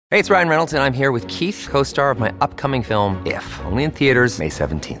Hey, it's Ryan Reynolds, and I'm here with Keith, co-star of my upcoming film, If, only in theaters May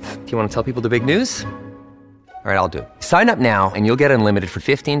 17th. Do you want to tell people the big news? All right, I'll do it. Sign up now and you'll get unlimited for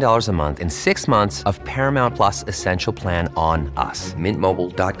 $15 a month and 6 months of Paramount Plus Essential Plan on us.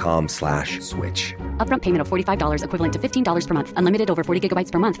 MintMobile.com/switch. Upfront payment of $45 equivalent to $15 per month. Unlimited over 40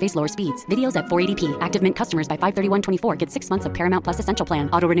 gigabytes per month. Face lower speeds. Videos at 480p. Active Mint customers by 531.24 get 6 months of Paramount Plus Essential Plan.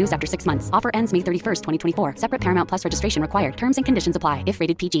 Auto renews after 6 months. Offer ends May 31st, 2024. Separate Paramount Plus registration required. Terms and conditions apply if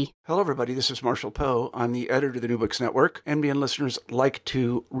rated PG. Hello, everybody. This is Marshall Poe. I'm the editor of the New Books Network. NBN listeners like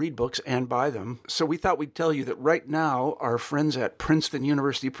to read books and buy them. So we thought we'd tell you that right now, our friends at Princeton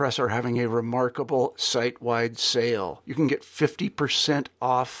University Press are having a remarkable site-wide sale. You can get 50%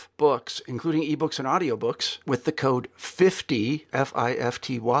 off books, including ebooks and audiobooks, with the code 50,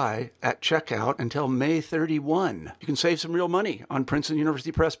 F-I-F-T-Y, at checkout until May 31. You can save some real money on Princeton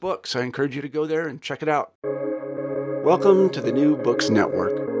University Press books. I encourage you to go there and check it out. Welcome to the New Books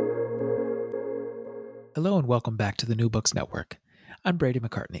Network. Hello and welcome back to the New Books Network. I'm Brady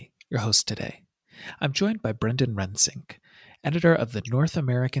McCartney, your host today. I'm joined by Brendan Rensink, editor of The North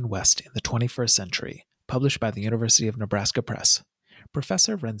American West in the 21st Century, published by the University of Nebraska Press.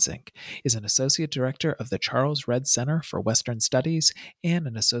 Professor Rensink is an associate director of the Charles Redd Center for Western Studies and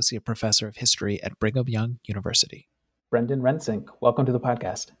an associate professor of history at Brigham Young University. Brendan Rensink, welcome to the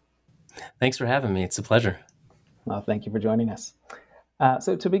podcast. Thanks for having me. It's a pleasure. Well, thank you for joining us.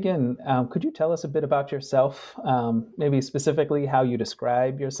 So to begin, could you tell us a bit about yourself, maybe specifically how you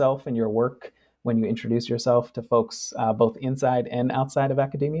describe yourself and your work when you introduce yourself to folks both inside and outside of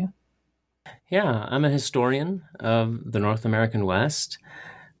academia? Yeah, I'm a historian of the North American West,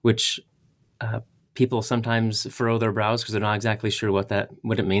 which people sometimes furrow their brows because they're not exactly sure what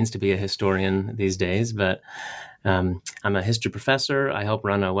it means to be a historian these days. But I'm a history professor. I help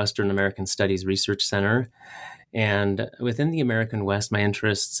run a Western American Studies Research Center. And within the American West, my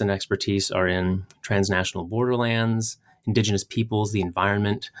interests and expertise are in transnational borderlands, Indigenous peoples, the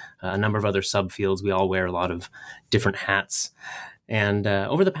environment, a number of other subfields. We all wear a lot of different hats. And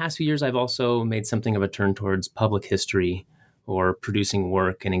over the past few years, I've also made something of a turn towards public history or producing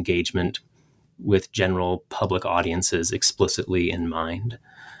work and engagement with general public audiences explicitly in mind.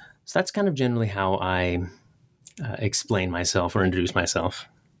 So that's kind of generally how I explain myself or introduce myself.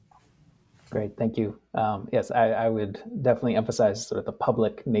 Great, thank you. Yes, I would definitely emphasize sort of the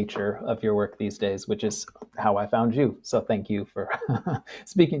public nature of your work these days, which is how I found you. So thank you for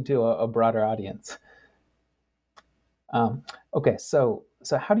speaking to a broader audience. Okay, so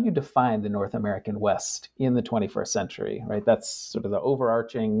how do you define the North American West in the 21st century, right? That's sort of the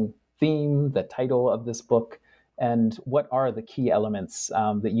overarching theme, the title of this book. And what are the key elements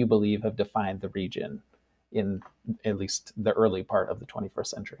that you believe have defined the region in at least the early part of the 21st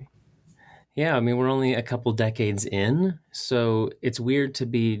century? Yeah, I mean, we're only a couple decades in, so it's weird to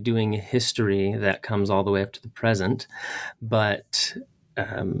be doing history that comes all the way up to the present, but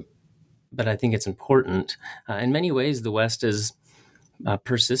I think it's important. In many ways, the West has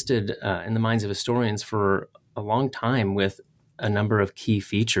persisted in the minds of historians for a long time with a number of key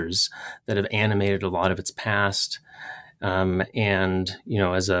features that have animated a lot of its past, and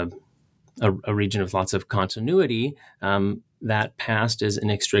as a region with lots of continuity, that past is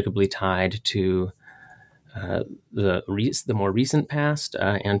inextricably tied to the more recent past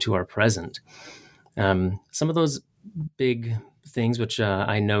and to our present. Some of those big things which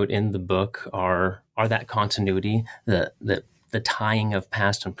I note in the book are that continuity, the tying of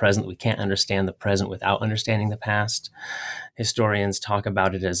past and present. We can't understand the present without understanding the past. Historians talk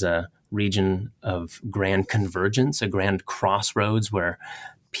about it as a region of grand convergence, a grand crossroads where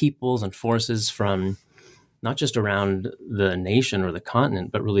peoples and forces from not just around the nation or the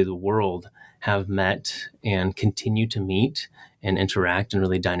continent, but really the world have met and continue to meet and interact in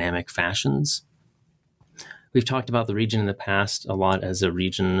really dynamic fashions. We've talked about the region in the past a lot as a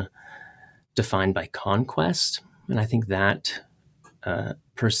region defined by conquest, and I think that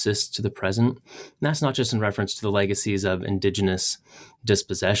persists to the present. And that's not just in reference to the legacies of indigenous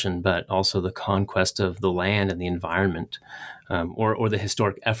dispossession, but also the conquest of the land and the environment, or the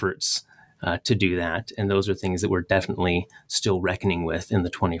historic efforts to do that. And those are things that we're definitely still reckoning with in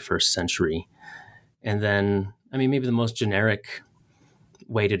the 21st century. And then, I mean, maybe the most generic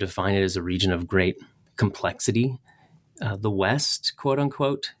way to define it is a region of great complexity. The West, quote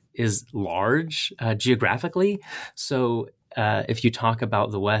unquote, is large geographically. So if you talk about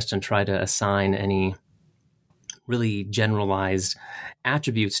the West and try to assign any really generalized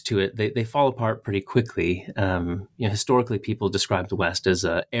attributes to it, they fall apart pretty quickly. Historically, people describe the West as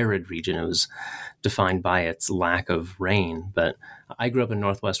an arid region. It was defined by its lack of rain. But I grew up in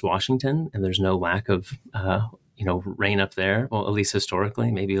Northwest Washington, and there's no lack of reign up there. Well, at least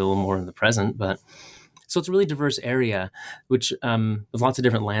historically, maybe a little more in the present, but so it's a really diverse area, which with lots of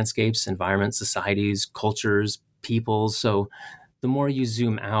different landscapes, environments, societies, cultures, peoples. So the more you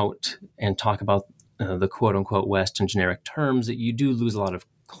zoom out and talk about the quote unquote West in generic terms, that you do lose a lot of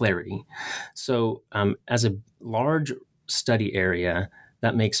clarity. So as a large study area,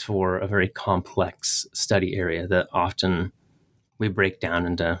 that makes for a very complex study area that often we break down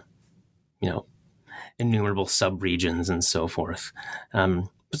into, innumerable subregions and so forth.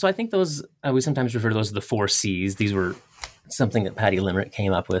 So I think those, we sometimes refer to those as the 4 C's. These were something that Patty Limerick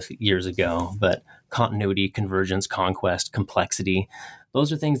came up with years ago, but continuity, convergence, conquest, complexity,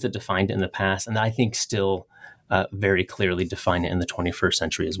 those are things that defined it in the past, and I think still very clearly define it in the 21st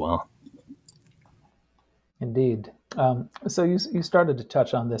century as well. Indeed. So you started to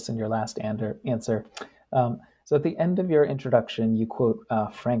touch on this in your last answer. So at the end of your introduction, you quote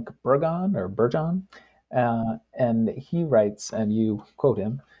Frank Burgon, and he writes, and you quote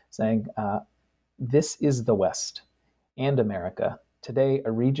him, saying, "This is the West and America, today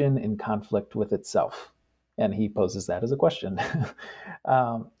a region in conflict with itself." And he poses that as a question.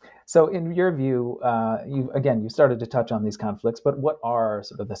 So in your view, you started to touch on these conflicts, but what are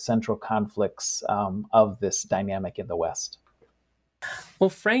sort of the central conflicts of this dynamic in the West? Well,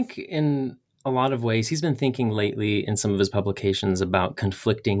 Frank, in a lot of ways, he's been thinking lately in some of his publications about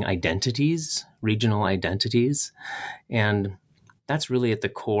conflicting identities, regional identities. And that's really at the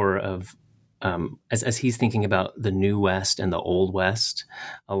core of, as he's thinking about the New West and the Old West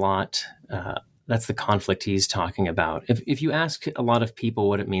a lot, that's the conflict he's talking about. If you ask a lot of people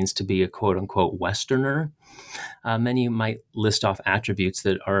what it means to be a quote unquote Westerner, many might list off attributes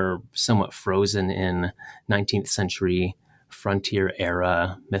that are somewhat frozen in 19th century frontier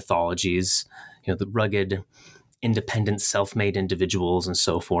era mythologies, the rugged, independent, self-made individuals and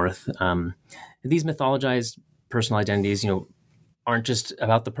so forth. These mythologized personal identities, aren't just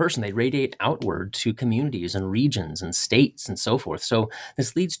about the person. They radiate outward to communities and regions and states and so forth. So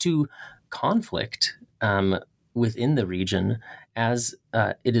this leads to conflict within the region as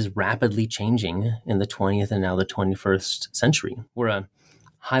it is rapidly changing in the 20th and now the 21st century. We're a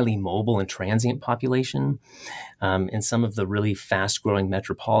highly mobile and transient population. In some of the really fast-growing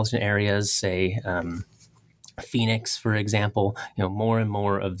metropolitan areas, say Phoenix, for example, more and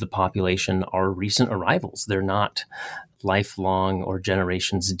more of the population are recent arrivals. They're not lifelong or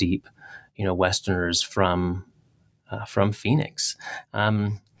generations deep, Westerners from Phoenix.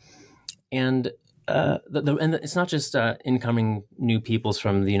 And it's not just incoming new peoples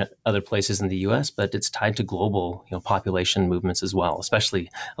from the other places in the U.S., but it's tied to global population movements as well, especially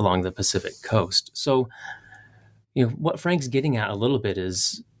along the Pacific coast. So, what Frank's getting at a little bit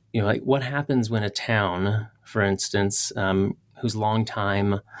is, like what happens when a town, for instance, whose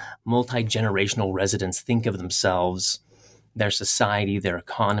longtime multi-generational residents think of themselves, their society, their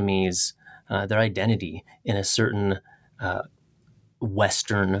economies, their identity in a certain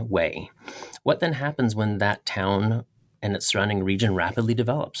Western way. What then happens when that town and its surrounding region rapidly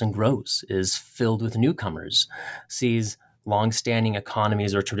develops and grows, is filled with newcomers, sees long-standing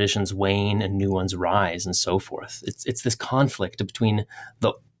economies or traditions wane and new ones rise and so forth? It's this conflict between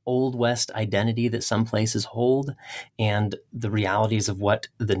the Old West identity that some places hold and the realities of what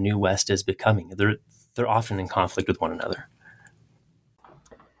the New West is becoming. They're often in conflict with one another.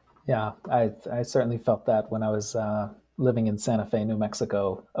 Yeah, I certainly felt that when I was living in Santa Fe, New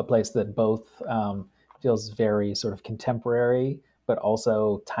Mexico, a place that both feels very sort of contemporary, but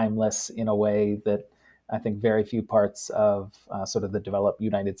also timeless in a way that I think very few parts of sort of the developed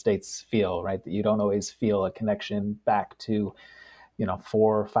United States feel, right? That you don't always feel a connection back to, 400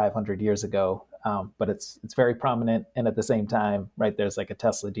 or 500 years ago. But it's very prominent. And at the same time, right, there's like a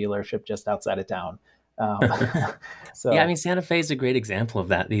Tesla dealership just outside of town. So yeah, Santa Fe is a great example of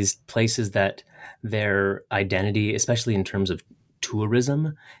that. These places that their identity, especially in terms of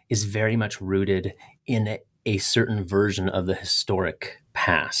tourism, is very much rooted in a certain version of the historic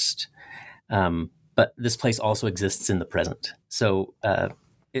past. But this place also exists in the present. So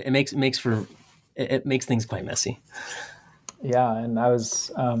it makes things quite messy. Yeah, and I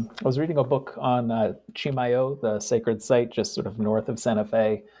was reading a book on Chimayo, the sacred site just sort of north of Santa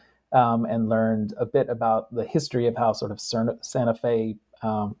Fe, and learned a bit about the history of how sort of Santa Fe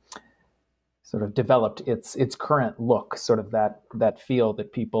sort of developed its current look, sort of that feel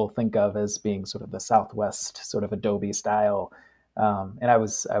that people think of as being sort of the Southwest sort of adobe style. And I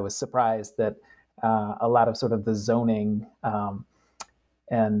was surprised that a lot of sort of the zoning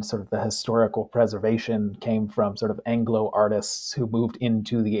and sort of the historical preservation came from sort of Anglo artists who moved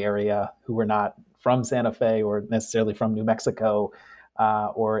into the area who were not from Santa Fe or necessarily from New Mexico.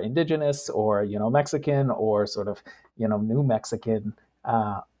 or indigenous, or Mexican, or sort of New Mexican.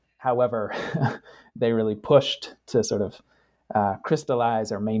 However, they really pushed to sort of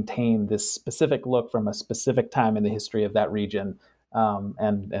crystallize or maintain this specific look from a specific time in the history of that region,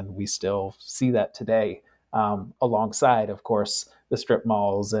 and we still see that today, alongside, of course, the strip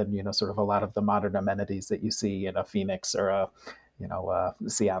malls and sort of a lot of the modern amenities that you see in a Phoenix or a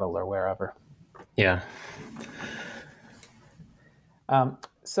Seattle or wherever. Yeah.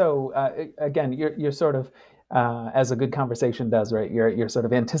 So again, you're sort of, as a good conversation does, right? You're sort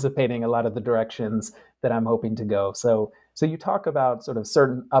of anticipating a lot of the directions that I'm hoping to go. So you talk about sort of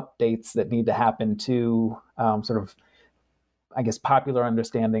certain updates that need to happen to sort of, I guess, popular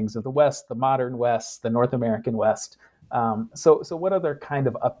understandings of the West, the modern West, the North American West. So what other kind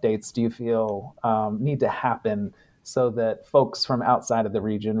of updates do you feel need to happen so that folks from outside of the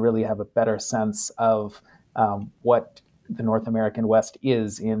region really have a better sense of what the North American West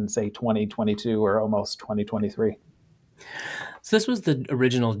is in, say, 2022 or almost 2023? So this was the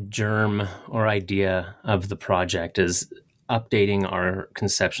original germ or idea of the project, is updating our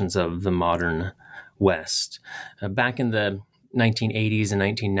conceptions of the modern West. Back in the 1980s and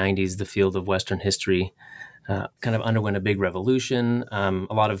 1990s, the field of Western history kind of underwent a big revolution. A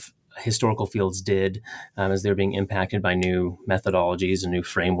lot of historical fields did, as they're being impacted by new methodologies and new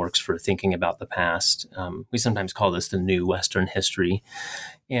frameworks for thinking about the past. We sometimes call this the new Western history.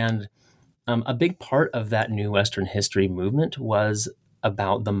 And a big part of that new Western history movement was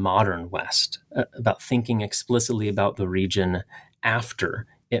about the modern West, about thinking explicitly about the region after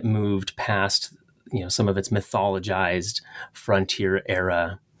it moved past some of its mythologized frontier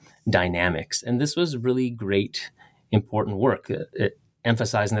era dynamics. And this was really great, important work. It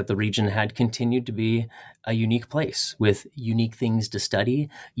emphasizing that the region had continued to be a unique place with unique things to study,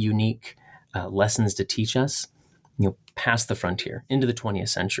 unique lessons to teach us, past the frontier into the 20th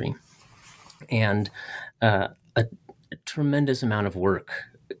century. And a tremendous amount of work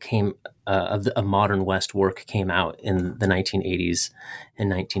came of modern West work came out in the 1980s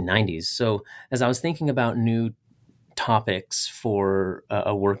and 1990s. So as I was thinking about new topics for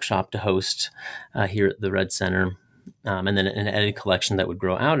a workshop to host here at the Red Center, and then an edited collection that would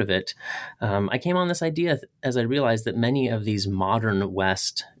grow out of it, I came on this idea as I realized that many of these modern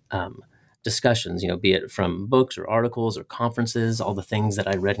West discussions, be it from books or articles or conferences, all the things that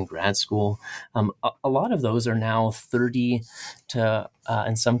I read in grad school, a lot of those are now 30 to,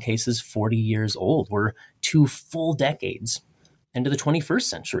 in some cases, 40 years old. We're 2 full decades into the 21st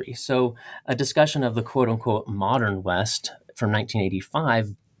century. So a discussion of the quote unquote modern West from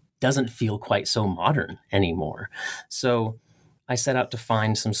 1985 doesn't feel quite so modern anymore. So I set out to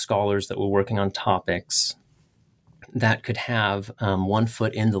find some scholars that were working on topics that could have one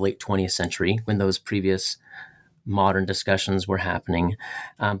foot in the late 20th century when those previous modern discussions were happening,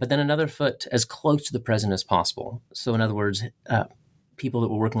 but then another foot as close to the present as possible. So in other words, people that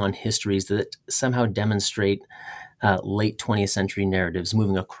were working on histories that somehow demonstrate late 20th century narratives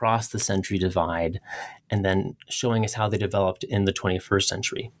moving across the century divide and then showing us how they developed in the 21st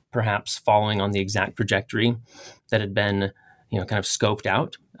century, perhaps following on the exact trajectory that had been, kind of scoped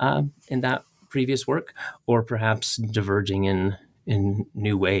out in that previous work, or perhaps diverging in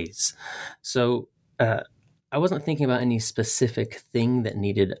new ways. So I wasn't thinking about any specific thing that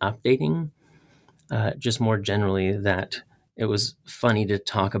needed updating, just more generally that it was funny to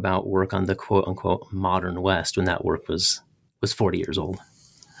talk about work on the quote unquote modern West when that work was 40 years old.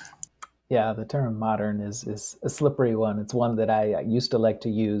 Yeah, the term modern is a slippery one. It's one that I used to like to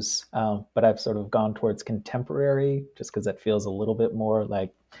use, but I've sort of gone towards contemporary just because it feels a little bit more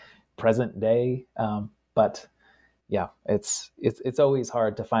like present day. But yeah, it's always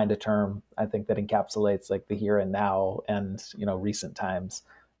hard to find a term, I think, that encapsulates like the here and now and, recent times.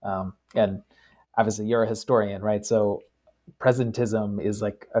 And obviously you're a historian, right? So presentism is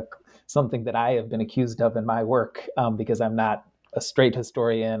like something that I have been accused of in my work because I'm not a straight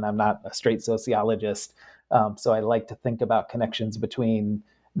historian. I'm not a straight sociologist. So I like to think about connections between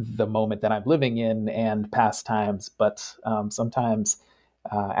the moment that I'm living in and past times. But sometimes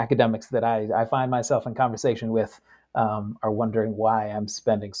academics that I find myself in conversation with are wondering why I'm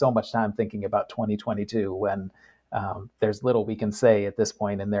spending so much time thinking about 2022 when there's little we can say at this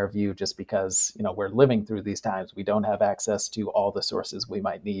point in their view, just because, we're living through these times. We don't have access to all the sources we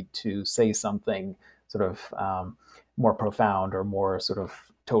might need to say something sort of more profound or more sort of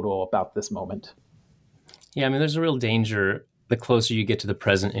total about this moment. Yeah, I mean, there's a real danger the closer you get to the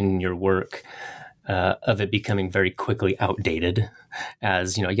present in your work of it becoming very quickly outdated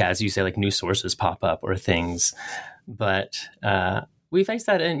as, as you say, like new sources pop up or things. But we face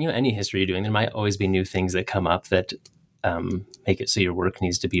that in any history you're doing. There might always be new things that come up that make it so your work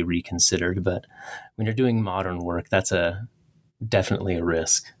needs to be reconsidered. But when you're doing modern work, that's definitely a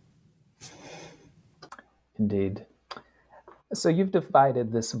risk. Indeed. So you've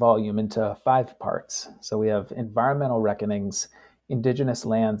divided this volume into 5 parts. So we have environmental reckonings, indigenous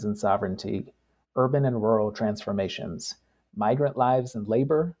lands and sovereignty, urban and rural transformations, migrant lives and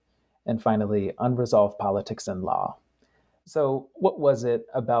labor, and finally, unresolved politics and law. So what was it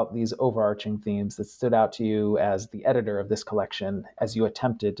about these overarching themes that stood out to you as the editor of this collection as you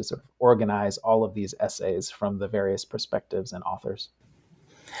attempted to sort of organize all of these essays from the various perspectives and authors?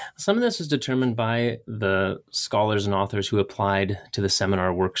 Some of this was determined by the scholars and authors who applied to the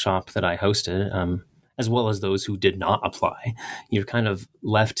seminar workshop that I hosted, as well as those who did not apply. You're kind of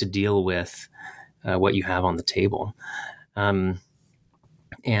left to deal with what you have on the table. And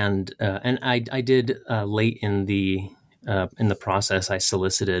I did late in the process, I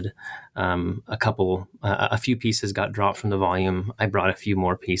solicited a few pieces got dropped from the volume. I brought a few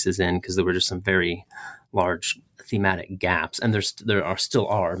more pieces in because there were just some very large thematic gaps, and there still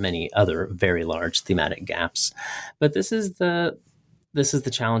are many other very large thematic gaps. But this is the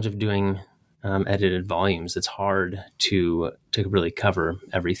challenge of doing edited volumes. It's hard to really cover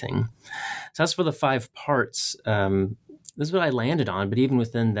everything. So as for the 5 parts, this is what I landed on, but even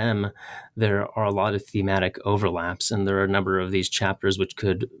within them, there are a lot of thematic overlaps, and there are a number of these chapters which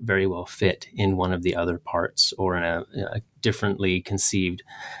could very well fit in one of the other parts or in a differently conceived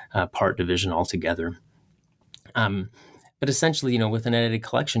part division altogether. But essentially, with an edited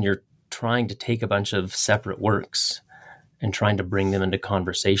collection, you're trying to take a bunch of separate works and trying to bring them into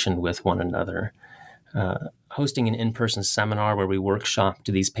conversation with one another. Hosting an in-person seminar where we workshopped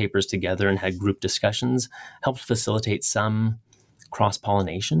these papers together and had group discussions helped facilitate some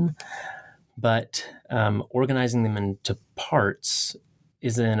cross-pollination. But organizing them into parts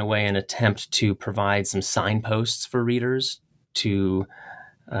is in a way an attempt to provide some signposts for readers to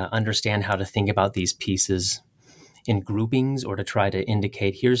understand how to think about these pieces in groupings, or to try to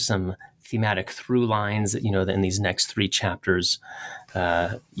indicate here's some thematic through lines that, that in these next 3 chapters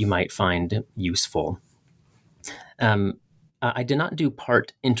you might find useful. I did not do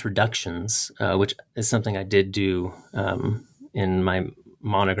part introductions, which is something I did do in my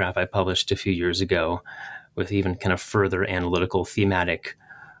monograph I published a few years ago, with even kind of further analytical thematic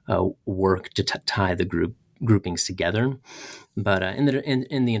work to tie the groupings together. But in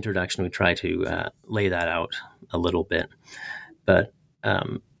the introduction, we try to lay that out a little bit. But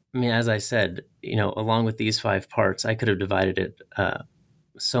as I said, along with these 5 parts, I could have divided it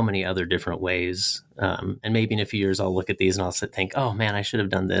so many other different ways. And maybe in a few years, I'll look at these and I'll think, oh man, I should have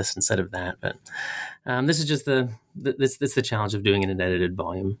done this instead of that. But this is just the challenge of doing an edited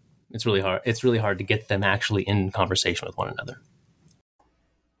volume. It's really hard. It's really hard to get them actually in conversation with one another.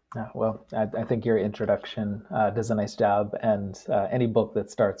 Well, I think your introduction does a nice job, and any book that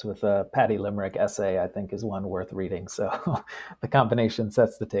starts with a Patty Limerick essay, I think, is one worth reading. So the combination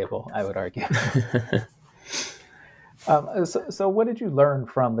sets the table, I would argue. So what did you learn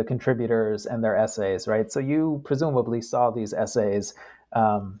from the contributors and their essays, right? So you presumably saw these essays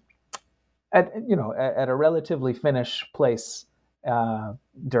at a relatively finished place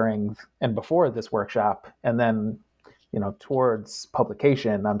during and before this workshop, and then towards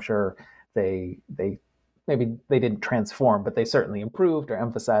publication, I'm sure they maybe they didn't transform, but they certainly improved or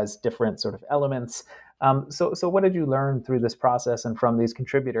emphasized different sort of elements. So what did you learn through this process and from these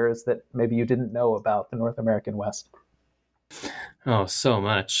contributors that maybe you didn't know about the North American West? Oh, so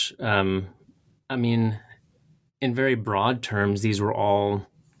much. In very broad terms, these were all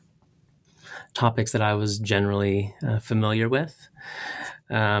topics that I was generally familiar with.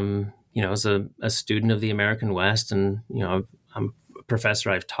 As a student of the American West, and I'm a professor,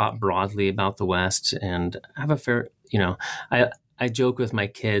 I've taught broadly about the West, and I have a fair, I joke with my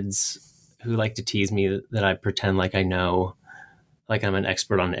kids who like to tease me that I pretend like I know, like I'm an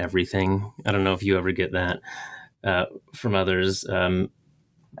expert on everything. I don't know if you ever get that from others. I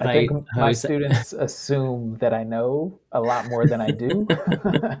think my students assume that I know a lot more than I do,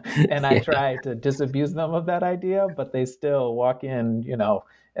 and I try to disabuse them of that idea, but they still walk in,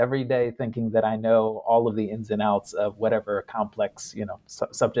 every day thinking that I know all of the ins and outs of whatever complex,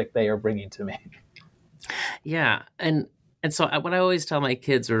 subject they are bringing to me. Yeah. And so what I always tell my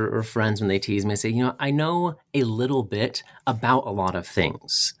kids or friends when they tease me, I say, I know a little bit about a lot of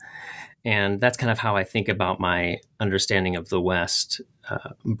things. And that's kind of how I think about my understanding of the West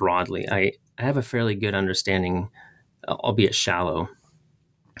broadly. I have a fairly good understanding, albeit shallow,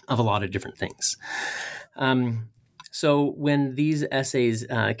 of a lot of different things. So when these essays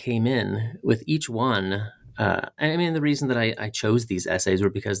came in, with each one, I mean, the reason that I chose these essays were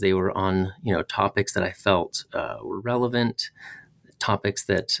because they were on, topics that I felt were relevant, topics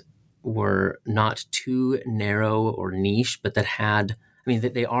that were not too narrow or niche, but that had,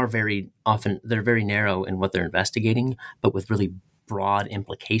 they are very often, they're very narrow in what they're investigating, but with really broad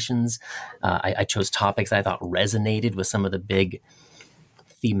implications. I chose topics I thought resonated with some of the big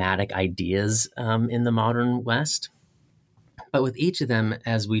thematic ideas in the modern West. But with each of them,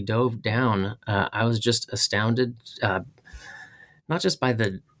 as we dove down, I was just astounded, not just by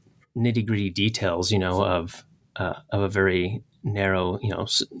the nitty-gritty details, of a very narrow,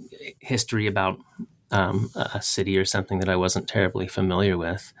 history about a city or something that I wasn't terribly familiar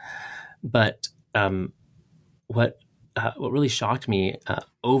with, but what really shocked me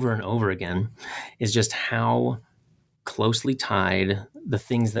over and over again is just how closely tied the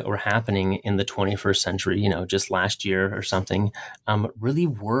things that were happening in the 21st century, just last year or something, really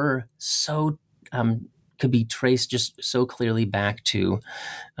were so, could be traced just so clearly back to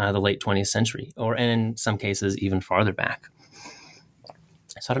the late 20th century, and in some cases even farther back.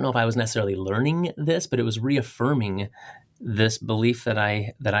 So I don't know if I was necessarily learning this, but it was reaffirming this belief that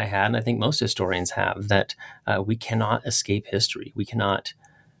I had, and I think most historians have, that we cannot escape history. We cannot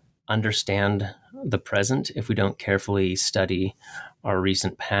understand the present if we don't carefully study our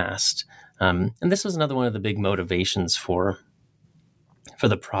recent past. And this was another one of the big motivations for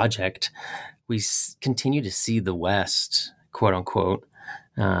the project. We continue to see the West, quote unquote,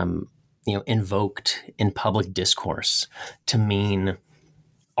 invoked in public discourse to mean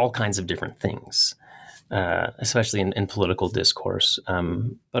all kinds of different things, especially in political discourse.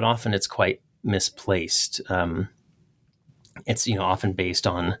 But often it's quite misplaced. It's, often based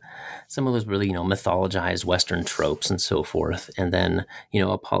on some of those really, mythologized Western tropes and so forth. And then,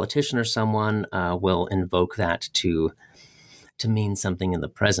 a politician or someone will invoke that to mean something in the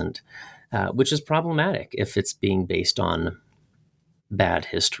present, which is problematic if it's being based on bad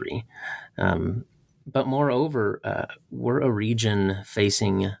history. But moreover, we're a region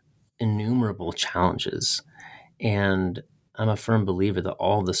facing innumerable challenges. And I'm a firm believer that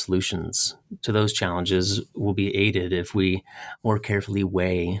all the solutions to those challenges will be aided if we more carefully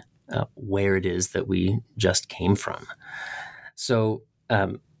weigh where it is that we just came from. So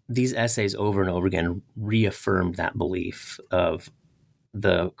these essays over and over again reaffirmed that belief of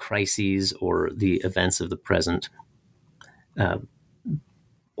the crises or the events of the present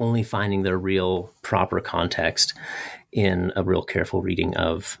only finding their real proper context in a real careful reading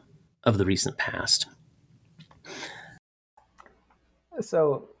of the recent past.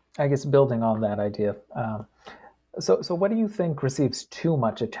 So I guess building on that idea, so what do you think receives too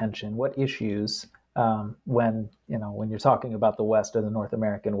much attention? What issues when you're talking about the West or the North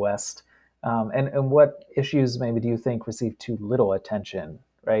American West, and what issues maybe do you think receive too little attention,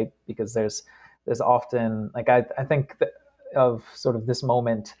 right? Because there's often, like, I think of sort of this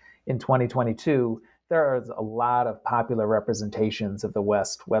moment in 2022, there are a lot of popular representations of the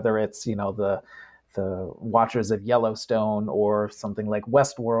West, whether it's, the watchers of Yellowstone or something like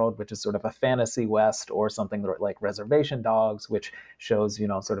Westworld, which is sort of a fantasy West, or something like Reservation Dogs, which shows,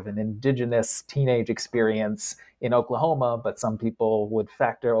 sort of an indigenous teenage experience in Oklahoma, but some people would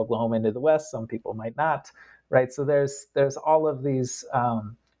factor Oklahoma into the West, some people might not, right? So there's all of these,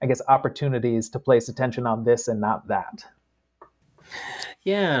 I guess, opportunities to place attention on this and not that.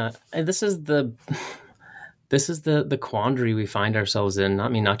 Yeah, and this is the quandary we find ourselves in.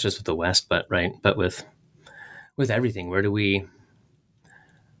 Not just with the West, but with everything. Where do we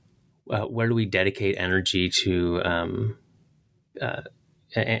dedicate energy to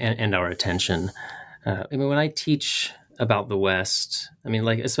and our attention? When I teach about the West,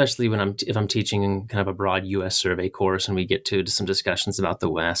 especially if I'm teaching in kind of a broad U.S. survey course, and we get to some discussions about the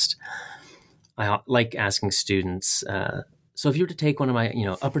West, I like asking students. So if you were to take one of my,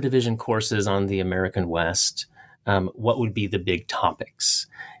 upper division courses on the American West, what would be the big topics?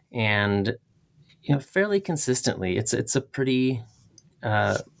 And, fairly consistently, it's a pretty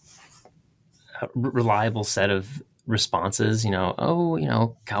reliable set of responses.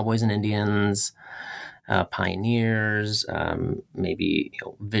 Cowboys and Indians, pioneers, maybe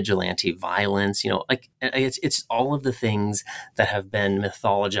vigilante violence. It's all of the things that have been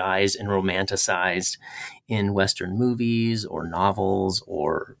mythologized and romanticized in Western movies or novels,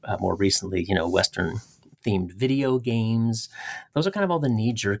 or more recently, Western themed video games. Those are kind of all the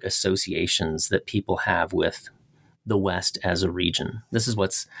knee-jerk associations that people have with the West as a region. This is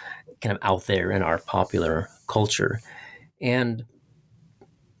what's kind of out there in our popular culture. And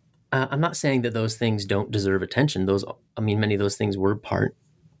I'm not saying that those things don't deserve attention. Many of those things were part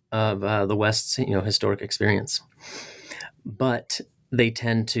of the West's, historic experience. But they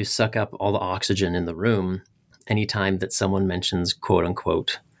tend to suck up all the oxygen in the room anytime that someone mentions, quote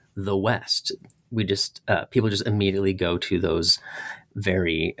unquote, the West. People just immediately go to those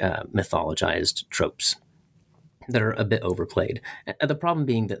very mythologized tropes that are a bit overplayed. And the problem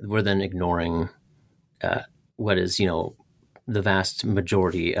being that we're then ignoring what is, the vast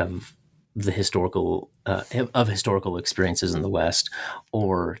majority of the historical experiences in the West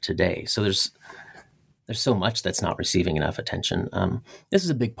or today. So there's so much that's not receiving enough attention. This is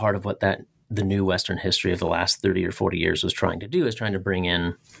a big part of what the new Western history of the last 30 or 40 years was trying to do, is trying to bring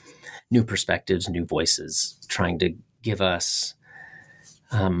in new perspectives, new voices, trying to give us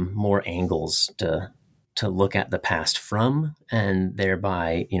more angles to look at the past from, and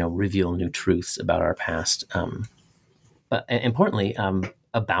thereby, reveal new truths about our past. But importantly,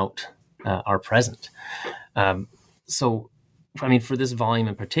 about our present. So, for this volume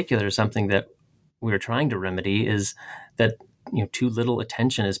in particular, something that we're trying to remedy is that, too little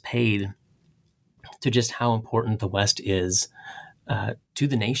attention is paid to just how important the West is to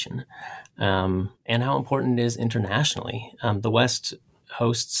the nation, and how important it is internationally. The West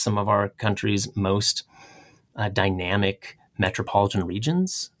hosts some of our country's most dynamic metropolitan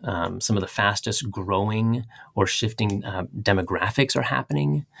regions. Some of the fastest growing or shifting demographics are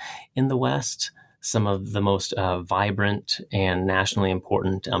happening in the West. Some of the most vibrant and nationally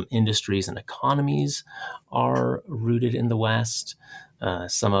important industries and economies are rooted in the West.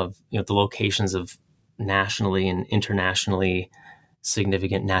 Some of the locations of nationally and internationally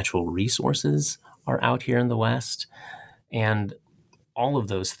significant natural resources are out here in the West. And all of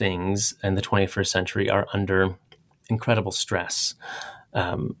those things in the 21st century are under incredible stress.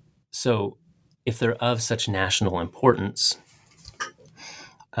 So if they're of such national importance,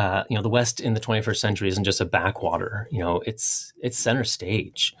 the West in the 21st century isn't just a backwater. It's center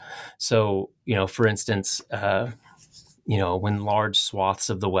stage. So, for instance, when large swaths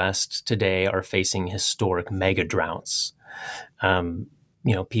of the West today are facing historic mega droughts,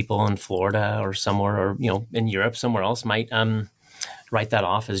 people in Florida or somewhere, or in Europe, somewhere else might write that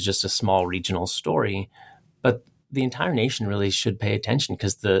off as just a small regional story, but the entire nation really should pay attention,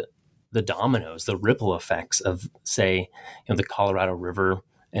 because the dominoes, the ripple effects of, say, the Colorado River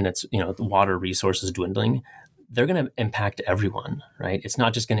and its, the water resources dwindling, they're going to impact everyone, right? It's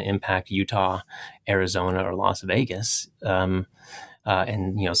not just going to impact Utah, Arizona, or Las Vegas, and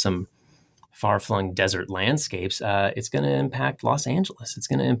some far-flung desert landscapes. It's going to impact Los Angeles. It's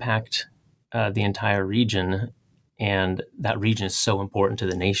going to impact the entire region, and that region is so important to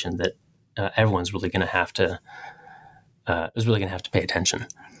the nation that everyone's really going to have to pay attention.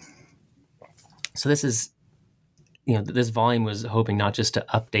 So this is, this volume was hoping not just to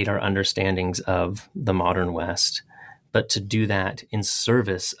update our understandings of the modern West, but to do that in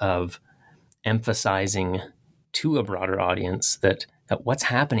service of emphasizing to a broader audience that what's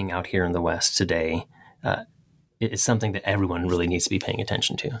happening out here in the West today is something that everyone really needs to be paying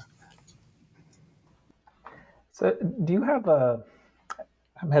attention to. So do you have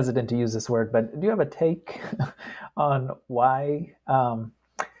I'm hesitant to use this word, but do you have a take on why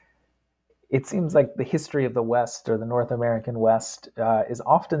it seems like the history of the West, or the North American West, is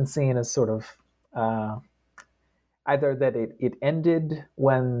often seen as sort of either that it ended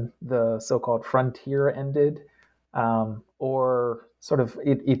when the so-called frontier ended, or sort of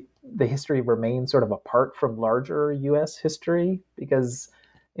the history remains sort of apart from larger U.S. history? Because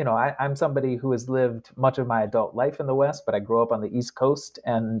I'm somebody who has lived much of my adult life in the West, but I grew up on the East Coast,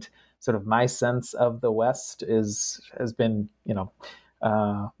 and sort of my sense of the West has been,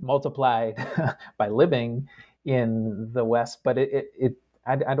 multiplied by living in the West. But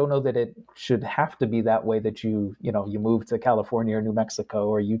I don't know that it should have to be that way, that you move to California or New Mexico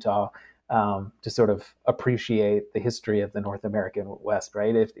or Utah to sort of appreciate the history of the North American West,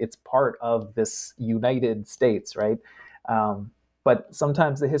 right? It's part of this United States, right? But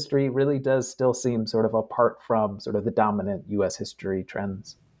sometimes the history really does still seem sort of apart from sort of the dominant U.S. history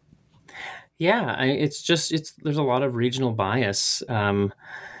trends. Yeah, there's a lot of regional bias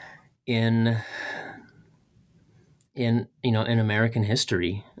in American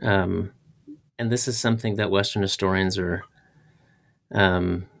history, and this is something that Western historians are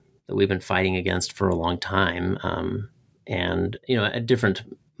that we've been fighting against for a long time. And at different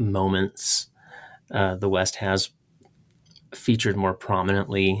moments, the West has featured more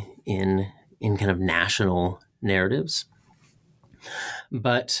prominently in kind of national narratives,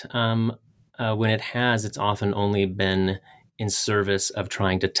 but when it has, it's often only been in service of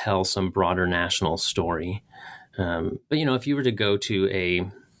trying to tell some broader national story. But if you were to go to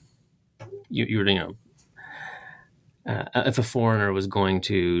if a foreigner was going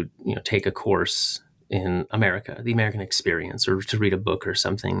to take a course in America, the American experience, or to read a book or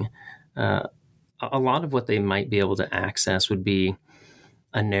something, a lot of what they might be able to access would be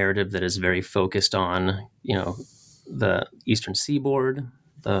a narrative that is very focused on, the Eastern Seaboard,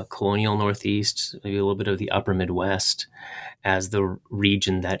 the colonial Northeast, maybe a little bit of the upper Midwest as the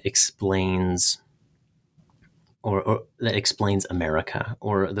region that explains or that explains America,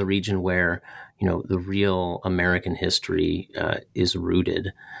 or the region where, the real American history is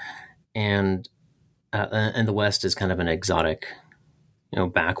rooted. And the West is kind of an exotic,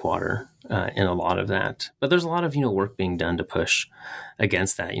 backwater in a lot of that. But there's a lot of, work being done to push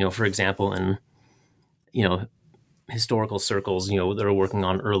against that. For example, in, historical circles, that are working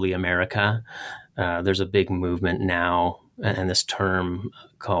on early America, there's a big movement now, and this term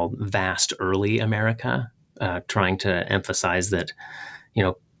called vast early America, trying to emphasize that,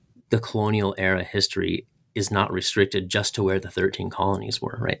 the colonial era history is not restricted just to where the 13 colonies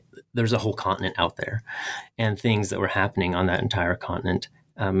were, right? There's a whole continent out there, and things that were happening on that entire continent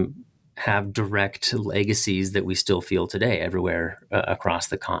have direct legacies that we still feel today everywhere across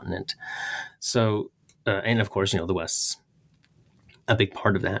the continent. So, and of course, the West's a big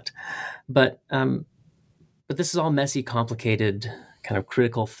part of that. But this is all messy, complicated, kind of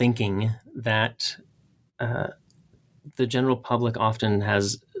critical thinking that the general public often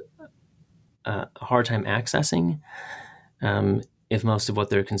has a hard time accessing, if most of what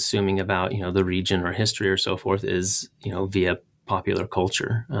they're consuming about, the region or history or so forth is, via popular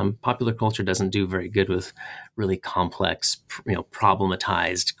culture. Popular culture doesn't do very good with really complex,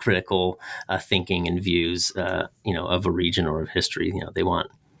 problematized, critical thinking and views, of a region or of history. They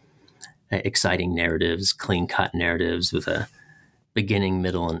want exciting narratives, clean-cut narratives with a beginning,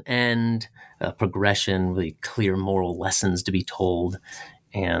 middle, and end, progression, really clear moral lessons to be told.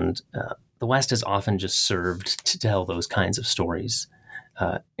 And the West has often just served to tell those kinds of stories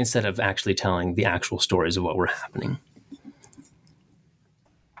instead of actually telling the actual stories of what were happening.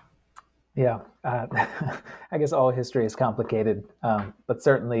 Yeah, I guess all history is complicated, but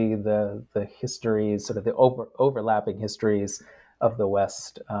certainly the histories, sort of the overlapping histories of the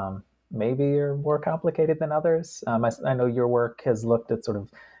West, maybe are more complicated than others. I know your work has looked at sort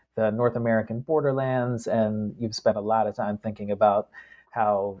of the North American borderlands, and you've spent a lot of time thinking about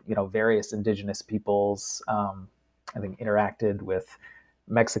how various indigenous peoples, I think, interacted with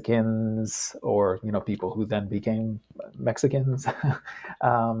Mexicans, or people who then became Mexicans,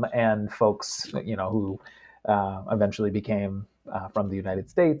 and folks who eventually became from the United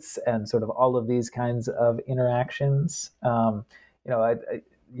States, and sort of all of these kinds of interactions.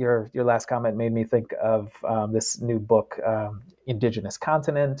 Your last comment made me think of this new book, Indigenous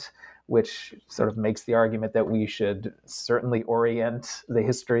Continent, which sort of makes the argument that we should certainly orient the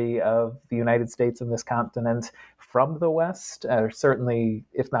history of the United States and this continent from the West, or certainly,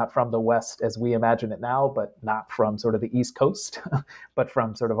 if not from the West as we imagine it now, but not from sort of the East Coast, but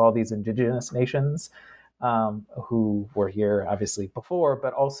from sort of all these indigenous nations who were here obviously before,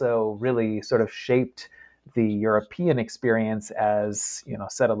 but also really sort of shaped the European experience as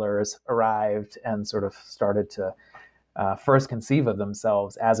settlers arrived and sort of started to first conceive of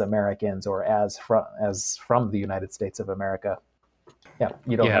themselves as Americans, or as from the United States of America. Yeah,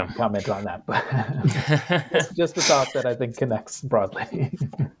 you don't have to comment on that, but just a thought that I think connects broadly.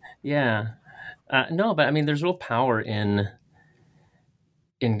 Yeah, no, but I mean, there's real power in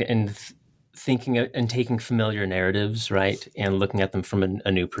thinking and taking familiar narratives, right, and looking at them from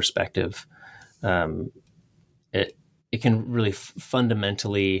a new perspective. It can really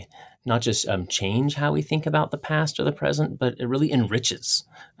fundamentally not just change how we think about the past or the present, but it really enriches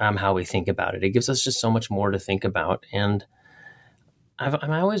how we think about it. It gives us just so much more to think about. And I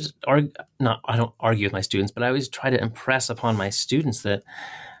don't argue with my students, but I always try to impress upon my students that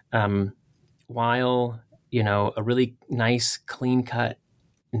while, a really nice, clean-cut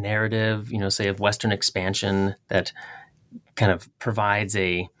narrative, say of Western expansion that kind of provides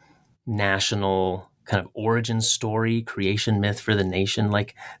a national kind of origin story, creation myth for the nation,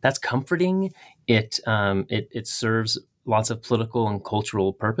 like that's comforting. It serves lots of political and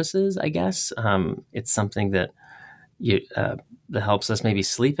cultural purposes, I guess. It's something that that helps us maybe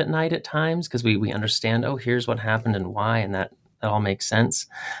sleep at night at times, because we understand, oh, here's what happened and why, and that all makes sense.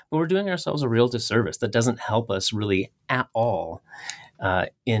 But we're doing ourselves a real disservice. That doesn't help us really at all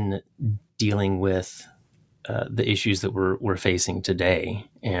in dealing with the issues that we're facing today.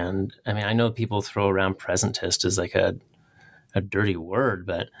 And I mean, I know people throw around presentist as like a dirty word,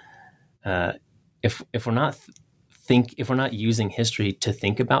 but if we're not using history to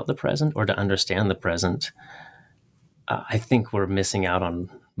think about the present or to understand the present, I think we're missing out on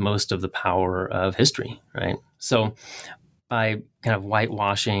most of the power of history, right? So by kind of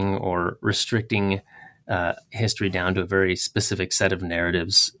whitewashing or restricting history down to a very specific set of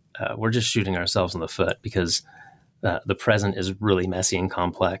narratives, we're just shooting ourselves in the foot, because the present is really messy and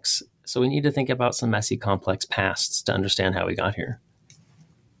complex. So we need to think about some messy, complex pasts to understand how we got here.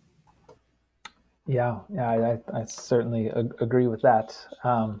 Yeah, I certainly agree with that.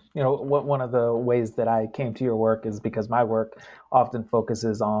 One of the ways that I came to your work is because my work often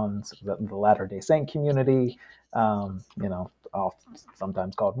focuses on the Latter-day Saint community, sometimes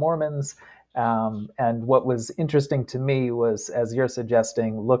called Mormons. And what was interesting to me was, as you're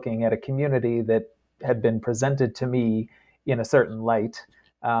suggesting, looking at a community that had been presented to me in a certain light,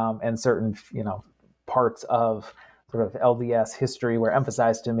 and certain, parts of sort of LDS history were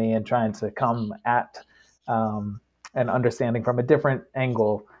emphasized to me, and trying to come at an understanding from a different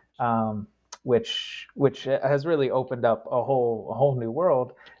angle, which has really opened up a whole new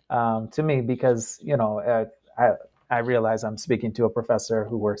world to me, because I realize I'm speaking to a professor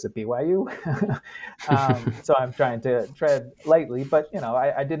who works at BYU, so I'm trying to tread lightly, but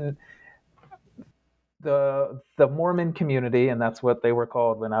I didn't. The Mormon community, and that's what they were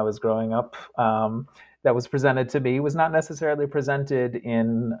called when I was growing up, that was presented to me was not necessarily presented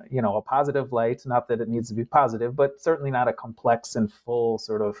in a positive light. Not that it needs to be positive, but certainly not a complex and full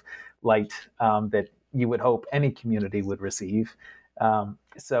sort of light that you would hope any community would receive.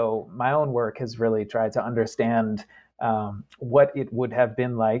 So my own work has really tried to understand what it would have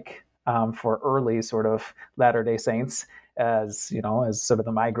been like for early sort of Latter-day Saints, as sort of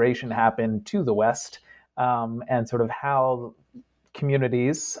the migration happened to the West, and sort of how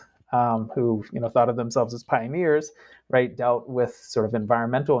communities who thought of themselves as pioneers, right, dealt with sort of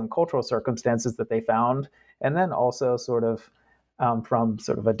environmental and cultural circumstances that they found, and then also sort of from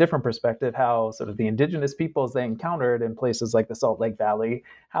sort of a different perspective, how sort of the indigenous peoples they encountered in places like the Salt Lake Valley,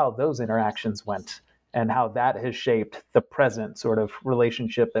 how those interactions went, and how that has shaped the present sort of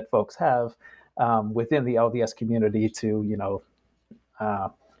relationship that folks have within the LDS community to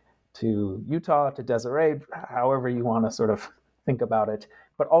Utah, to Desiree, however you want to sort of think about it,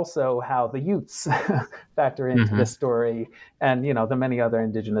 but also how the Utes factor into this story, and the many other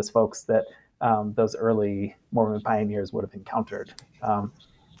indigenous folks that those early Mormon pioneers would have encountered.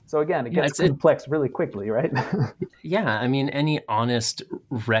 So again, it gets complex really quickly, right? Yeah, I mean, any honest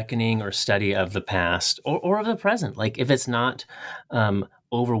reckoning or study of the past or of the present, like if it's not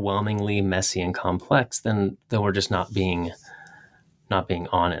overwhelmingly messy and complex, then we're just not being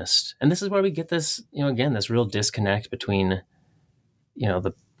honest. And this is where we get this, again, this real disconnect between,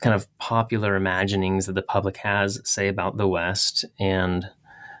 the kind of popular imaginings that the public has, say, about the West, and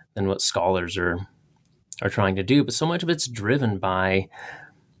then what scholars are trying to do. But so much of it's driven by,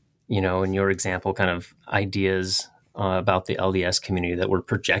 in your example, kind of ideas about the LDS community that were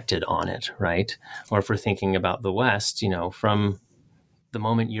projected on it, right? Or if we're thinking about the West, from the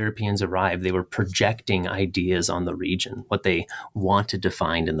moment Europeans arrived, they were projecting ideas on the region, what they wanted to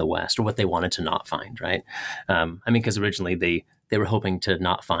find in the West, or what they wanted to not find, right? Because originally they were hoping to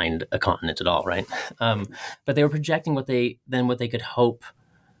not find a continent at all, right? But they were projecting what they hoped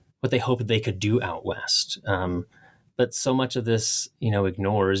they could do out West. But so much of this,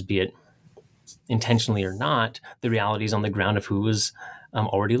 ignores, be it intentionally or not, the realities on the ground of who was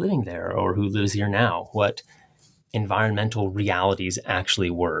already living there, or who lives here now, what environmental realities actually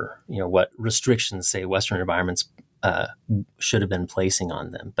were, what restrictions, say, Western environments should have been placing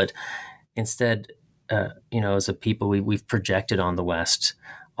on them. But instead, as a people, we've projected on the West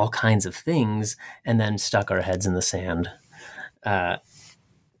all kinds of things, and then stuck our heads in the sand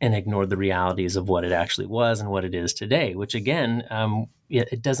and ignored the realities of what it actually was and what it is today, which again,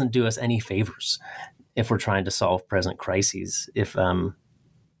 it doesn't do us any favors if we're trying to solve present crises, if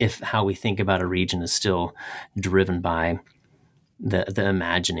how we think about a region is still driven by the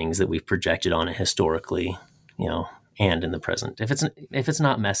imaginings that we've projected on it historically, and in the present. If it's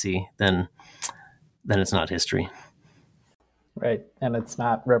not messy, then it's not history. Right. And it's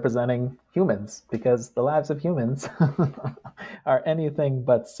not representing humans, because the lives of humans are anything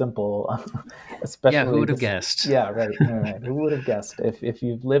but simple. Especially who would have guessed? Yeah, right. Who would have guessed? If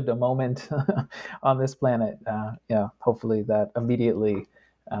you've lived a moment on this planet, hopefully that immediately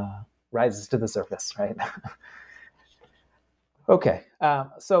rises to the surface, right? Okay.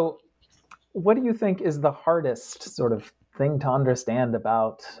 So what do you think is the hardest sort of thing to understand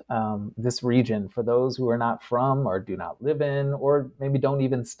about this region for those who are not from, or do not live in, or maybe don't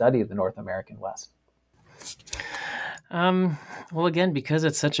even study the North American West? Well, again, because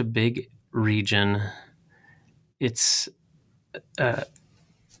it's such a big region, it's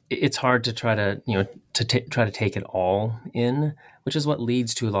hard to try to try to take it all in, which is what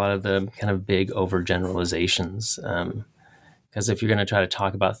leads to a lot of the kind of big overgeneralizations. Because if you're going to try to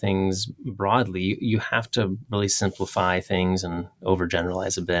talk about things broadly, you have to really simplify things and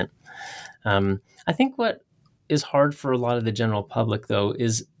overgeneralize a bit. I think what is hard for a lot of the general public, though,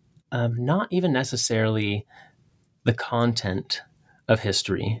 is not even necessarily the content of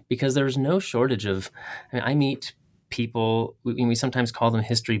history, because there's no shortage of, I meet people, we sometimes call them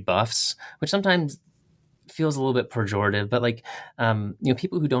history buffs, which sometimes feels a little bit pejorative, but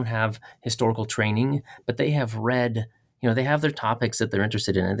people who don't have historical training, but they have read, they have their topics that they're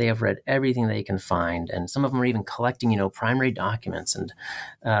interested in, and they have read everything they can find. And some of them are even collecting, primary documents, and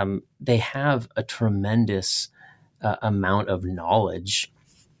they have a tremendous amount of knowledge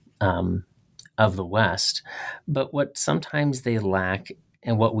of the West. But what sometimes they lack,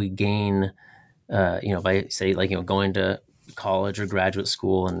 and what we gain, by say, going to college or graduate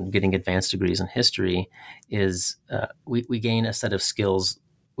school and getting advanced degrees in history, is we gain a set of skills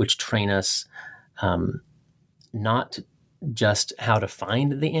which train us not just how to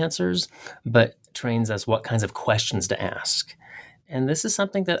find the answers, but trains us what kinds of questions to ask. And this is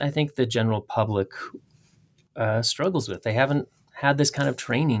something that I think the general public struggles with. They haven't had this kind of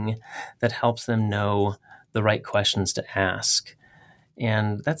training that helps them know the right questions to ask.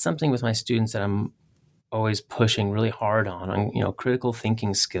 And that's something with my students that I'm always pushing really hard on critical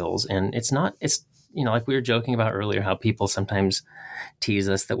thinking skills. And it's like we were joking about earlier, how people sometimes tease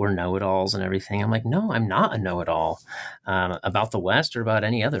us that we're know-it-alls and everything. I'm like, no, I'm not a know-it-all about the West or about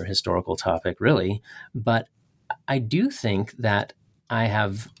any other historical topic, really. But I do think that I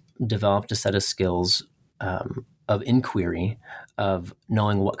have developed a set of skills of inquiry, of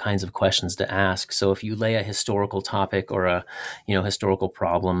knowing what kinds of questions to ask. So if you lay a historical topic or a historical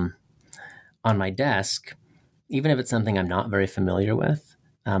problem on my desk, even if it's something I'm not very familiar with,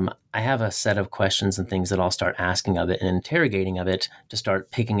 I have a set of questions and things that I'll start asking of it and interrogating of it to start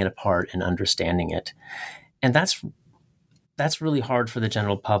picking it apart and understanding it. And that's really hard for the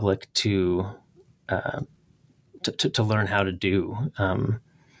general public to learn how to do.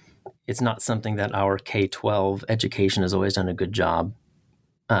 It's not something that our K-12 education has always done a good job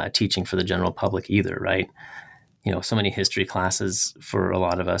teaching for the general public either, right? So many history classes for a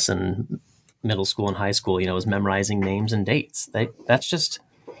lot of us in middle school and high school, is memorizing names and dates. That's just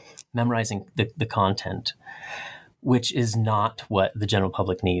memorizing the content, which is not what the general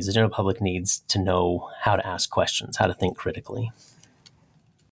public needs. The general public needs to know how to ask questions, how to think critically.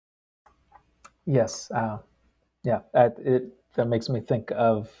 Yes. That makes me think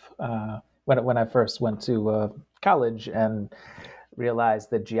of when I first went to college and realized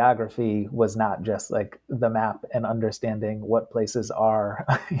that geography was not just like the map and understanding what places are,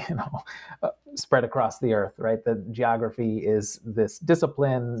 spread across the earth, right? That geography is this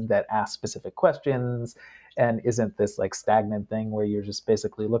discipline that asks specific questions and isn't this like stagnant thing where you're just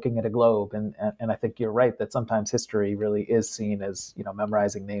basically looking at a globe. And I think you're right that sometimes history really is seen as,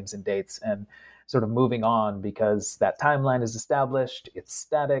 memorizing names and dates and sort of moving on because that timeline is established, it's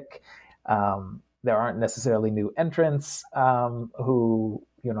static. There aren't necessarily new entrants who,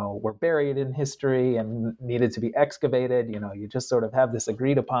 were buried in history and needed to be excavated. You just sort of have this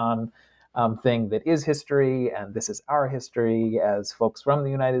agreed upon thing that is history, and this is our history as folks from the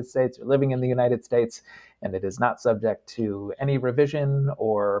United States or living in the United States, and it is not subject to any revision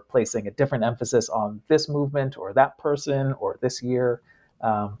or placing a different emphasis on this movement or that person or this year.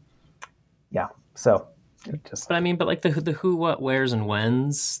 So but like the who, what, where's, and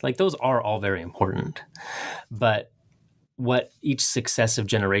when's, like those are all very important. But what each successive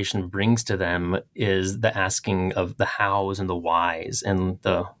generation brings to them is the asking of the hows and the whys and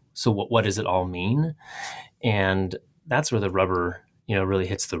so what does it all mean? And that's where the rubber, really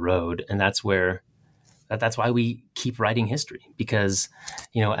hits the road. And that's why we keep writing history, because,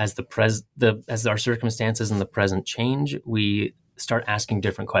 as our circumstances in the present change, we start asking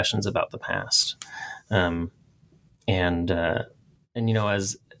different questions about the past. As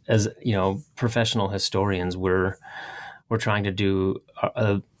professional historians, we're trying to do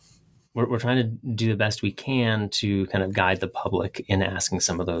we're trying to do the best we can to kind of guide the public in asking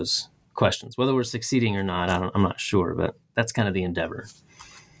some of those questions. Whether we're succeeding or not, I'm not sure, but that's kind of the endeavor.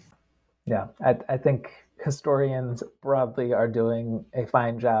 Yeah, I think historians broadly are doing a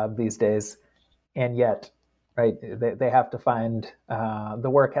fine job these days, and yet, right, they have to find, the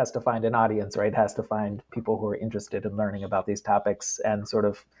work has to find an audience, right? It has to find people who are interested in learning about these topics and sort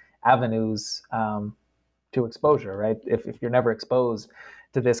of avenues to exposure, right? If you're never exposed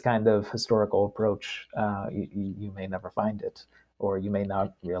to this kind of historical approach, you may never find it, or you may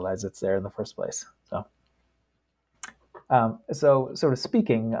not realize it's there in the first place. So sort of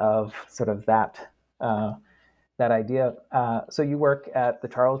speaking of sort of that idea, so you work at the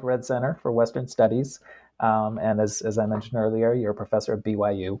Charles Redd Center for Western Studies. And as I mentioned earlier, you're a professor at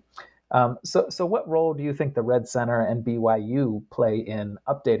BYU. So what role do you think the Red Center and BYU play in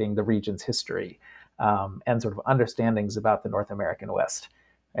updating the region's history and sort of understandings about the North American West?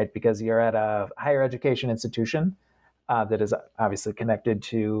 Right, because you're at a higher education institution that is obviously connected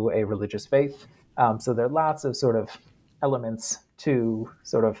to a religious faith. So there are lots of sort of elements to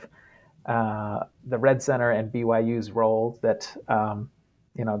sort of the Red Center and BYU's role that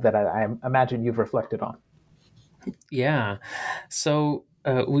that I imagine you've reflected on. Yeah. So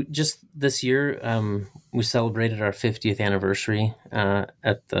just this year, we celebrated our 50th anniversary at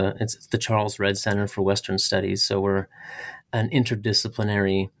it's the Charles Redd Center for Western Studies. So we're an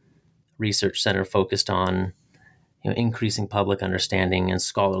interdisciplinary research center focused on increasing public understanding and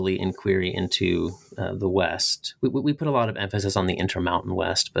scholarly inquiry into the West. We put a lot of emphasis on the Intermountain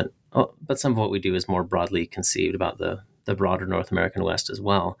West, but some of what we do is more broadly conceived about the broader North American West as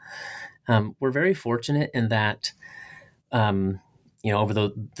well. We're very fortunate in that,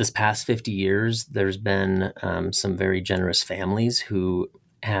 over this past 50 years, there's been some very generous families who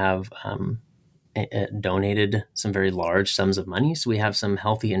have donated some very large sums of money. So we have some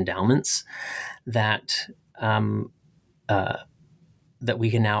healthy endowments that that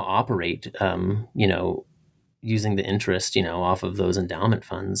we can now operate, using the interest, off of those endowment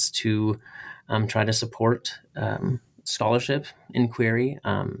funds to try to support scholarship, inquiry,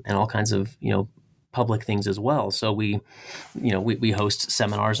 and all kinds of, public things as well. So we host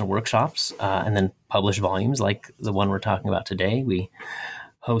seminars and workshops and then publish volumes like the one we're talking about today. We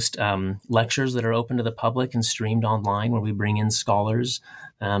host lectures that are open to the public and streamed online where we bring in scholars.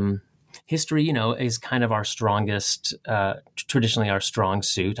 History, is kind of our strongest, traditionally our strong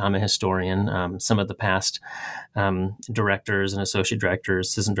suit. I'm a historian. Some of the past directors and associate directors,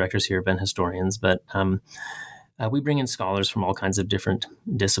 assistant directors here have been historians, but we bring in scholars from all kinds of different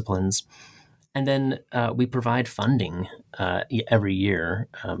disciplines. And then we provide funding every year,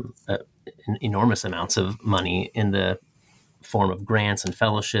 enormous amounts of money in the form of grants and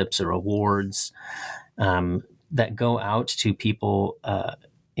fellowships or awards that go out to people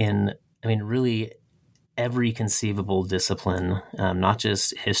in really every conceivable discipline, not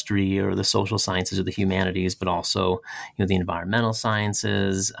just history or the social sciences or the humanities, but also, the environmental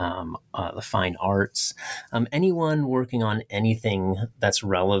sciences, the fine arts, anyone working on anything that's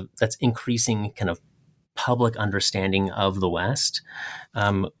relevant, that's increasing kind of public understanding of the West.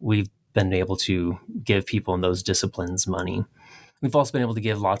 We've been able to give people in those disciplines money. We've also been able to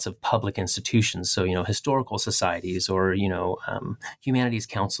give lots of public institutions, so historical societies or humanities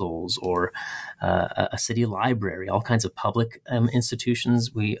councils or a city library, all kinds of public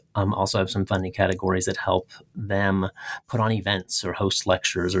institutions. We also have some funding categories that help them put on events or host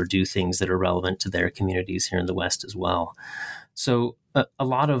lectures or do things that are relevant to their communities here in the West as well. So a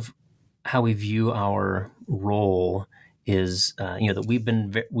lot of how we view our role is that we've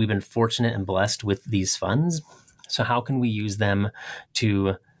been fortunate and blessed with these funds. So how can we use them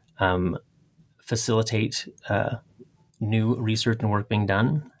to facilitate new research and work being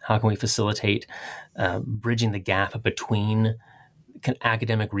done? How can we facilitate bridging the gap between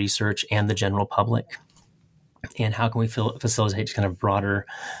academic research and the general public? And how can we facilitate kind of broader,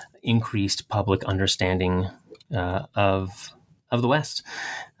 increased public understanding of the West?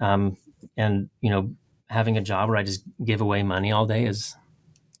 And having a job where I just give away money all day it's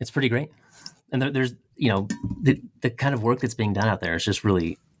pretty great. And there's the kind of work that's being done out there is just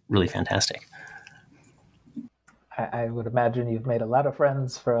really, really fantastic. I would imagine you've made a lot of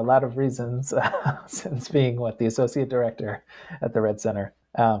friends for a lot of reasons since being the associate director at the Redd Center.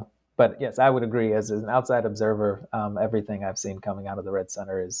 But yes, I would agree. As an outside observer, everything I've seen coming out of the Redd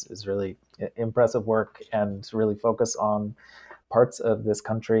Center is really impressive work and really focus on parts of this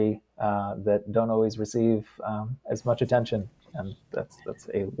country that don't always receive as much attention. And that's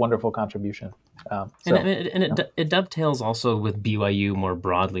a wonderful contribution. It dovetails also with BYU more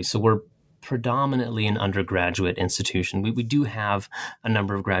broadly. So we're predominantly an undergraduate institution. We do have a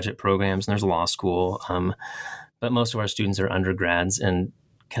number of graduate programs, and there's a law school, but most of our students are undergrads and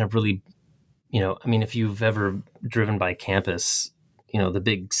kind of really, if you've ever driven by campus, the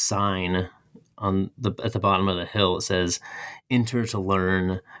big sign at the bottom of the hill, it says, "Enter to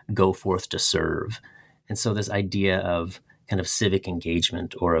learn, go forth to serve." And so this idea of kind of civic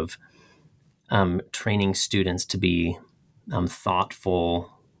engagement or of training students to be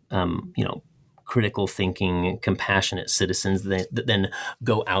thoughtful, critical thinking, compassionate citizens that then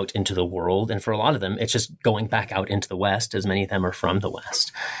go out into the world. And for a lot of them, it's just going back out into the West, as many of them are from the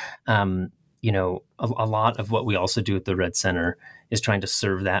West. A lot of what we also do at the Redd Center is trying to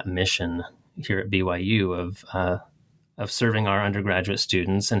serve that mission here at BYU of serving our undergraduate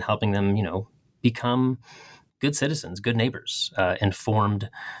students and helping them, become good citizens, good neighbors, informed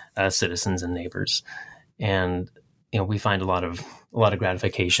citizens and neighbors. And we find a lot of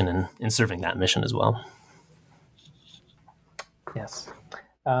gratification in serving that mission as well. Yes.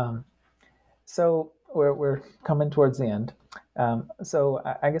 So we're coming towards the end. So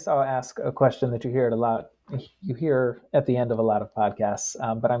I guess I'll ask a question that you hear at the end of a lot of podcasts,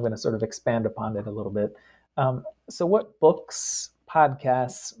 but I'm going to sort of expand upon it a little bit. So what books,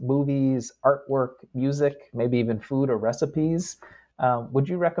 podcasts, movies, artwork, music, maybe even food or recipes would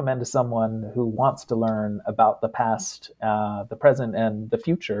you recommend to someone who wants to learn about the past, the present, and the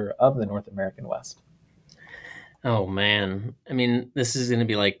future of the North American West? Oh, man. I mean, this is going to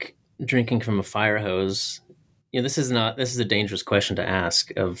be like drinking from a fire hose. This is a dangerous question to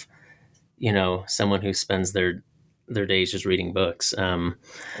ask of, someone who spends their days just reading books.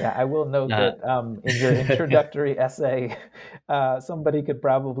 Yeah, I will note that in your introductory essay, somebody could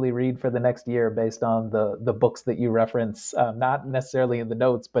probably read for the next year based on the books that you reference, not necessarily in the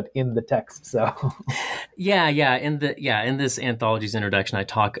notes, but in the text. So, yeah. In this anthology's introduction, I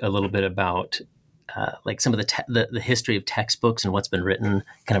talk a little bit about like some of the history of textbooks and what's been written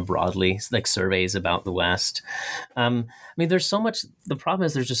kind of broadly, like surveys about the West. I mean, there's so much. The problem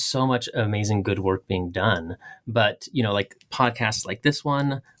is there's just so much amazing good work being done. But like podcasts like this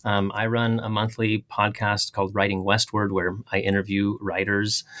one, I run a monthly podcast called Writing Westward, where I interview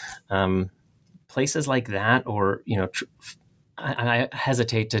writers. Places like that, or I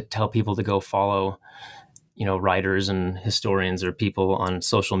hesitate to tell people to go follow writers and historians or people on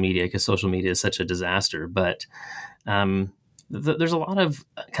social media, because social media is such a disaster. But there's a lot of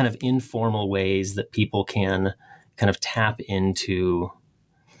kind of informal ways that people can kind of tap into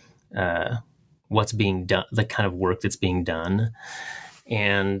what's being done, the kind of work that's being done,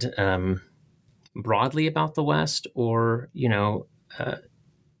 and broadly about the West, or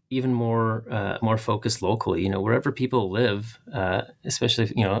even more focused locally, wherever people live, especially,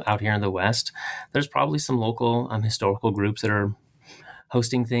 out here in the West, there's probably some local historical groups that are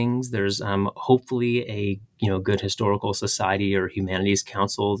hosting things. There's hopefully a, good historical society or humanities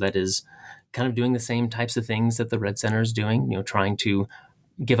council that is kind of doing the same types of things that the Red Center is doing, trying to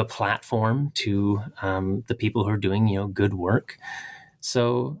give a platform to the people who are doing, good work.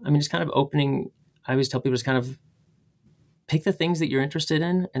 So, I mean, just kind of opening, I always tell people, just kind of pick the things that you're interested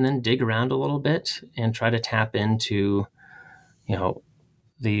in and then dig around a little bit and try to tap into,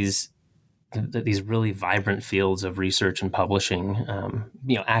 these really vibrant fields of research and publishing,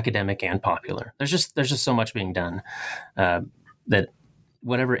 academic and popular. There's just so much being done that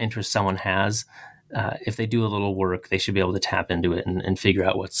whatever interest someone has, if they do a little work, they should be able to tap into it and figure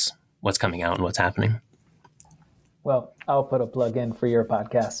out what's coming out and what's happening. Well, I'll put a plug in for your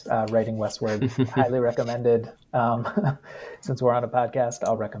podcast, Writing Westward. Highly recommended. Since we're on a podcast,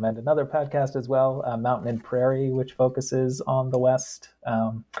 I'll recommend another podcast as well, Mountain and Prairie, which focuses on the West.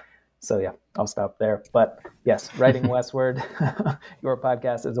 So yeah, I'll stop there. But yes, Writing Westward, your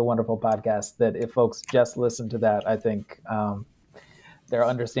podcast is a wonderful podcast that if folks just listen to that, I think their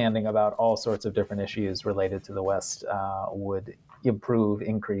understanding about all sorts of different issues related to the West would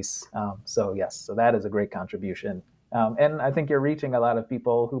increase. So yes, so that is a great contribution. And I think you're reaching a lot of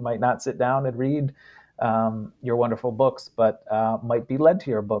people who might not sit down and read your wonderful books, but might be led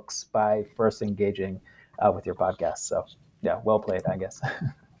to your books by first engaging with your podcast. So yeah, well played, I guess.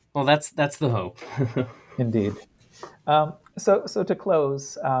 Well, that's the hope. Indeed. So to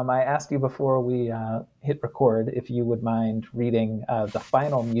close, I asked you before we hit record if you would mind reading the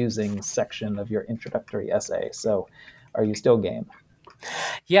final musings section of your introductory essay. So are you still game?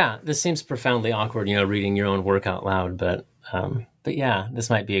 Yeah, this seems profoundly awkward, reading your own work out loud, but yeah, this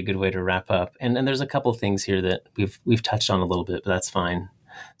might be a good way to wrap up. And there's a couple things here that we've touched on a little bit, but that's fine.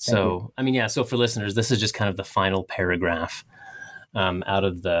 So, I mean, yeah, so for listeners, this is just kind of the final paragraph out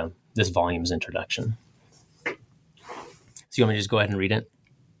of this volume's introduction. So you want me to just go ahead and read it?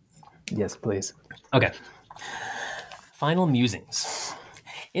 Yes, please. Okay. Final musings.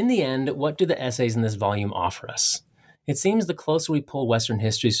 In the end, what do the essays in this volume offer us? It seems the closer we pull Western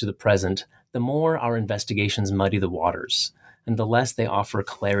histories to the present, the more our investigations muddy the waters, and the less they offer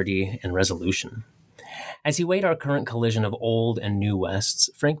clarity and resolution. As he weighed our current collision of old and new Wests,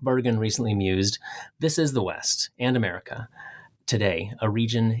 Frank Bergen recently mused, "This is the West, and America, today, a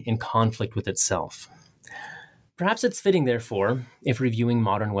region in conflict with itself." Perhaps it's fitting, therefore, if reviewing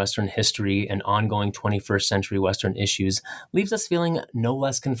modern Western history and ongoing 21st century Western issues leaves us feeling no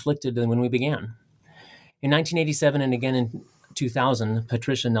less conflicted than when we began. In 1987 and again in 2000,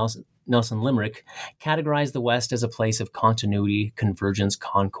 Patricia Nelson Limerick categorized the West as a place of continuity, convergence,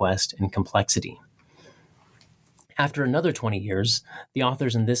 conquest, and complexity. After another 20 years, the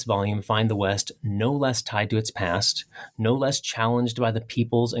authors in this volume find the West no less tied to its past, no less challenged by the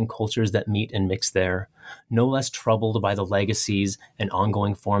peoples and cultures that meet and mix there, no less troubled by the legacies and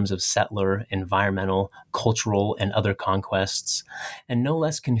ongoing forms of settler, environmental, cultural, and other conquests, and no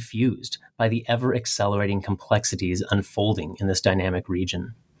less confused by the ever-accelerating complexities unfolding in this dynamic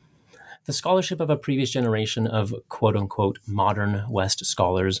region. The scholarship of a previous generation of quote-unquote modern West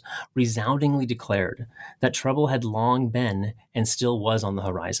scholars resoundingly declared that trouble had long been and still was on the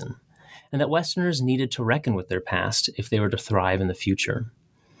horizon, and that Westerners needed to reckon with their past if they were to thrive in the future.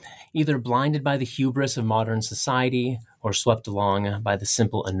 Either blinded by the hubris of modern society or swept along by the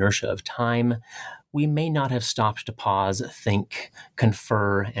simple inertia of time, we may not have stopped to pause, think,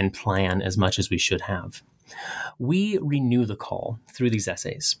 confer, and plan as much as we should have. We renew the call through these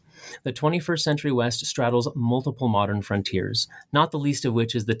essays. The 21st century West straddles multiple modern frontiers, not the least of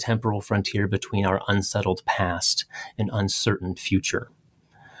which is the temporal frontier between our unsettled past and uncertain future.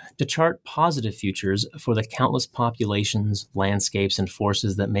 To chart positive futures for the countless populations, landscapes, and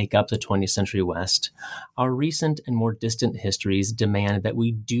forces that make up the 20th century West, our recent and more distant histories demand that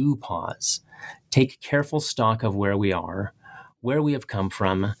we do pause, take careful stock of where we are, where we have come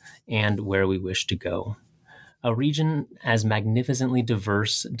from, and where we wish to go. A region as magnificently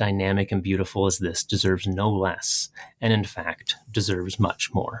diverse, dynamic, and beautiful as this deserves no less, and in fact, deserves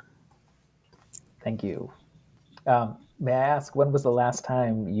much more. Thank you. May I ask, when was the last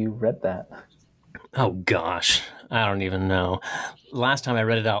time you read that? Oh, gosh. I don't even know. Last time I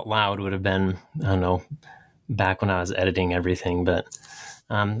read it out loud would have been, I don't know, back when I was editing everything, but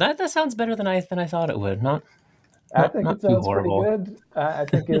that sounds better than I thought it would. I think it sounds pretty good. I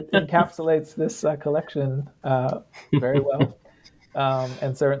think it encapsulates this collection very well,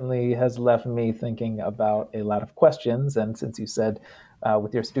 and certainly has left me thinking about a lot of questions. And since you said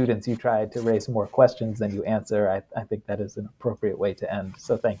with your students you tried to raise more questions than you answer, I think that is an appropriate way to end.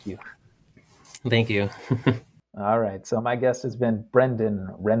 So thank you. Thank you. All right. So my guest has been Brendan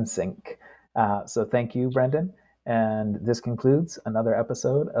Rensink. So thank you, Brendan. And this concludes another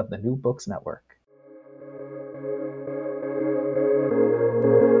episode of the New Books Network.